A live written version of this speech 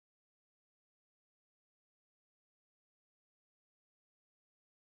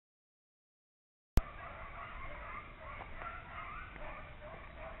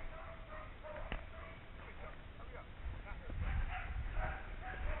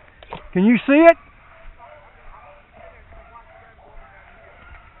Can you see it?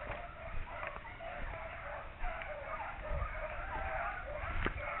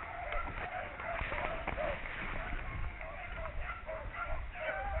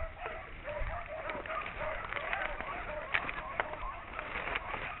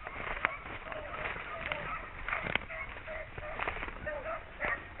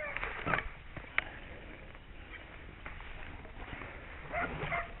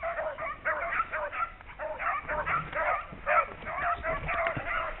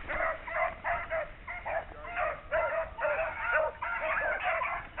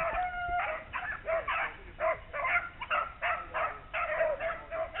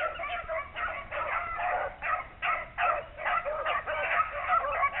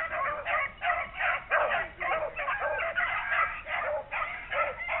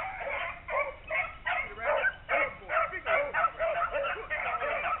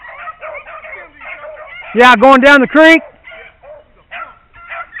 Yeah, going down the creek.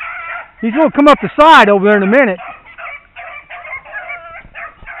 He's going to come up the side over there in a minute.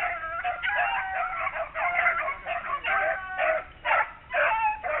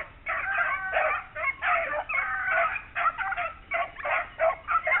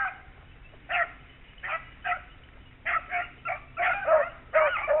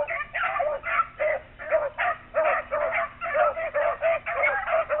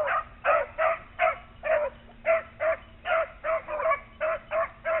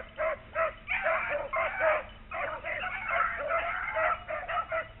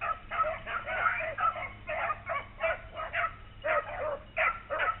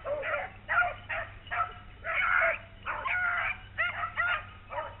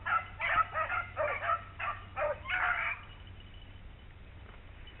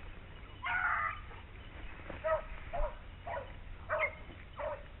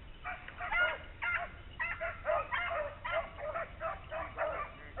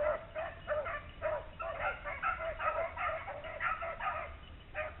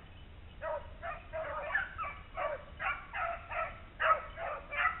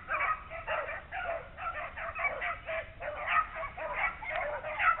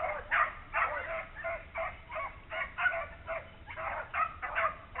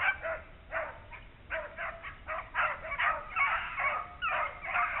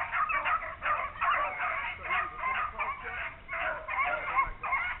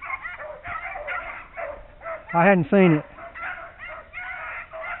 I hadn't seen it.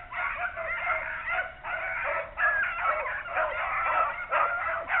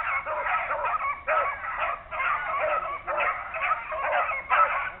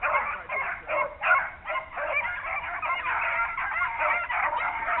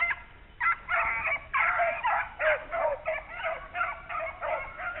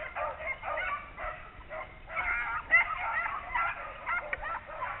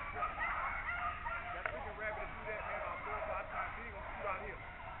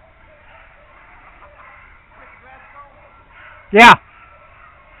 Yeah.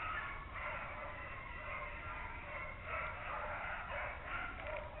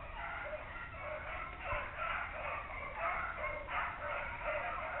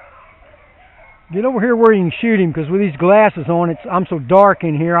 Get over here where you can shoot him, because with these glasses on, I'm so dark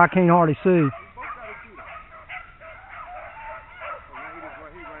in here I can't hardly see.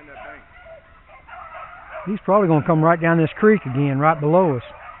 He's probably going to come right down this creek again, right below us.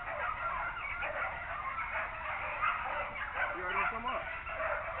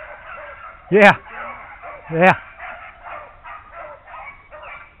 Yeah. Yeah.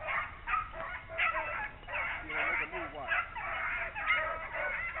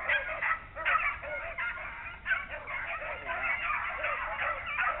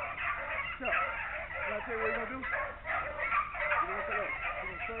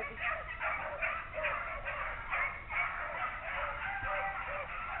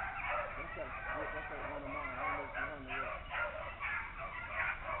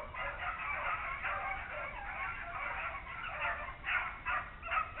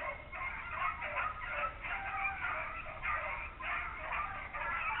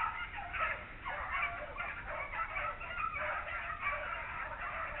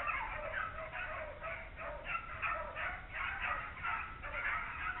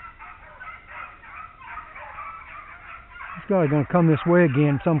 He's probably going to come this way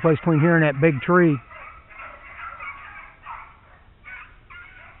again, someplace between here and that big tree.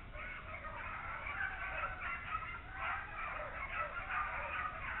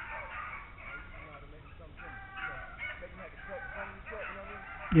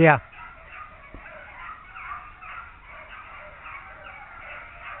 Yeah.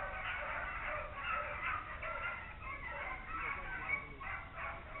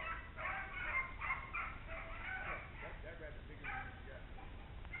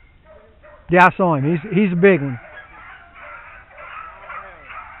 Yeah, I saw him. He's a big one.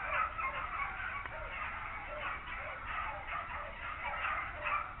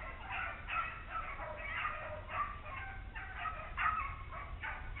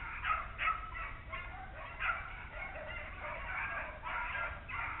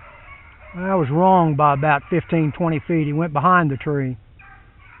 I was wrong by about 15, 20 feet. He went behind the tree.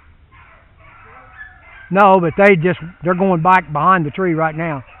 No, but they're going back behind the tree right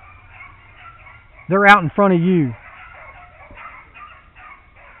now. They're out in front of you.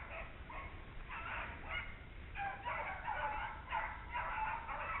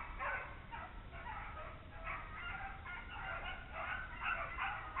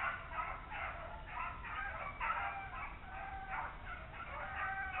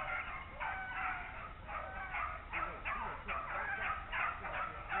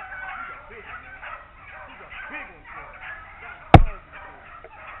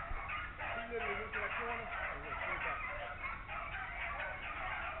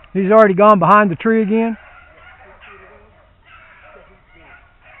 He's already gone behind the tree again.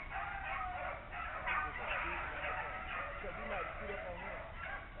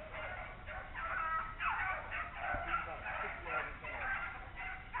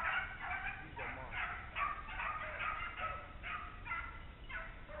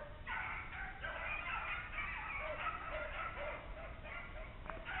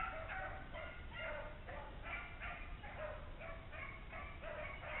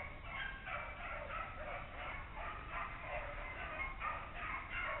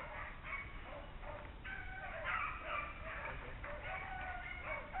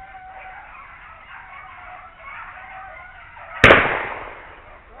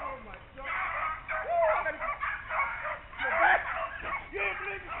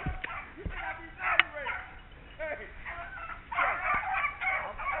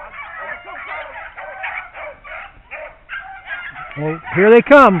 Well, here they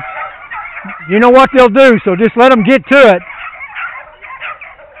come. You know what they'll do, so just let them get to it.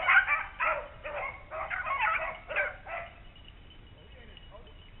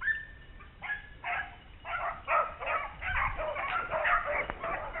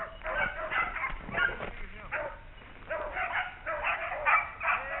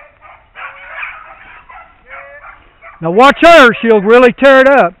 Now watch her, she'll really tear it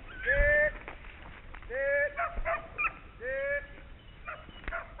up.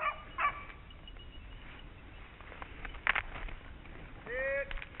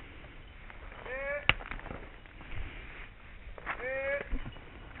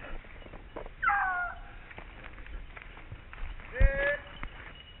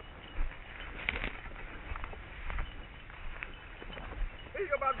 Here you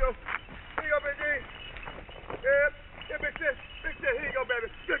go, Bob Joe. Here you go, Big G. Yeah, Big Sis. Big Sis, here you go,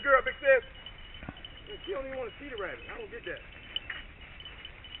 baby. Good girl, Big Sis. She don't even want to see the rabbit. I don't get that.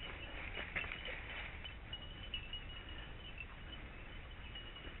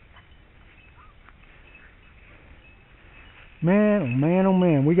 Man, oh man, oh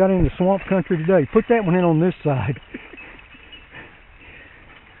man. We got into swamp country today. Put that one in on this side.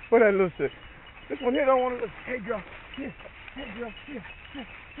 What that little sis? This one here don't want to listen. Hey, girl. Here. Hey, girl. Here.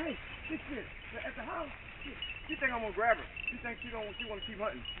 Hey, Big Sis. At the house. She think I'm gonna grab her. She thinks she want to keep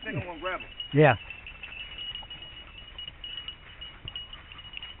hunting. She think I'm gonna grab her. Yeah.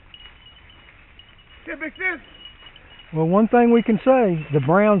 Here, Big Sis. Well, one thing we can say, the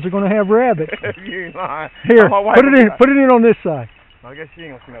Browns are going to have rabbits. You ain't lying. Here, put it in on this side. I guess she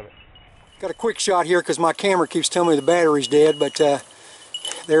ain't gonna smell it. Got a quick shot here because my camera keeps telling me the battery's dead, but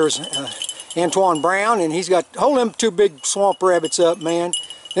there's Antoine Brown, and he's got, hold them two big swamp rabbits up, man.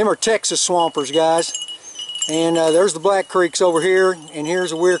 Them are Texas swampers, guys. And there's the Blackcreeks over here, and here's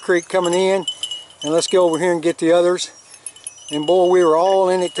the Weir Creek coming in. And let's go over here and get the others. And boy, we were all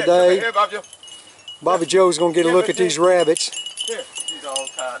in it today. Here, Bob Joe. Bobby Joe's gonna get a look at these rabbits. Here, she's all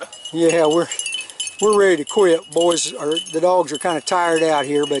tired up. Yeah, we're ready to quit, boys. The dogs are kind of tired out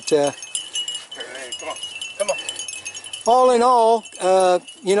here, but Come on. all in all,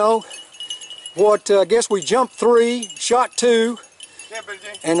 you know, what I guess we jumped 3, shot 2, Yeah, Billy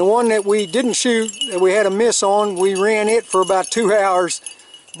Jean. and the one that we didn't shoot, that we had a miss on, we ran it for about 2 hours,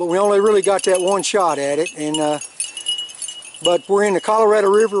 but we only really got that one shot at it. And but we're in the Colorado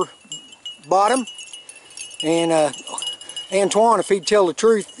River bottom. And Antoine, if he'd tell the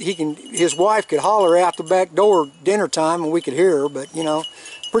truth, his wife could holler out the back door dinner time and we could hear her, but you know,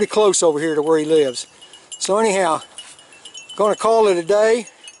 pretty close over here to where he lives. So anyhow, gonna call it a day,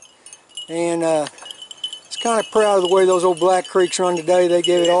 and it's kind of proud of the way those old Blackcreeks run today. They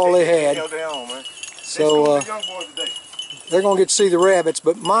gave it all they had. They held their own, man. So they're gonna get to see the rabbits,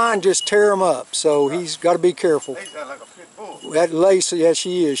 but mine just tear them up. So he's got to be careful. They sound like a pit bull. That Lace, yeah,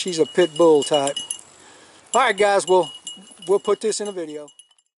 she is. She's a pit bull type. All right, guys, we'll put this in a video.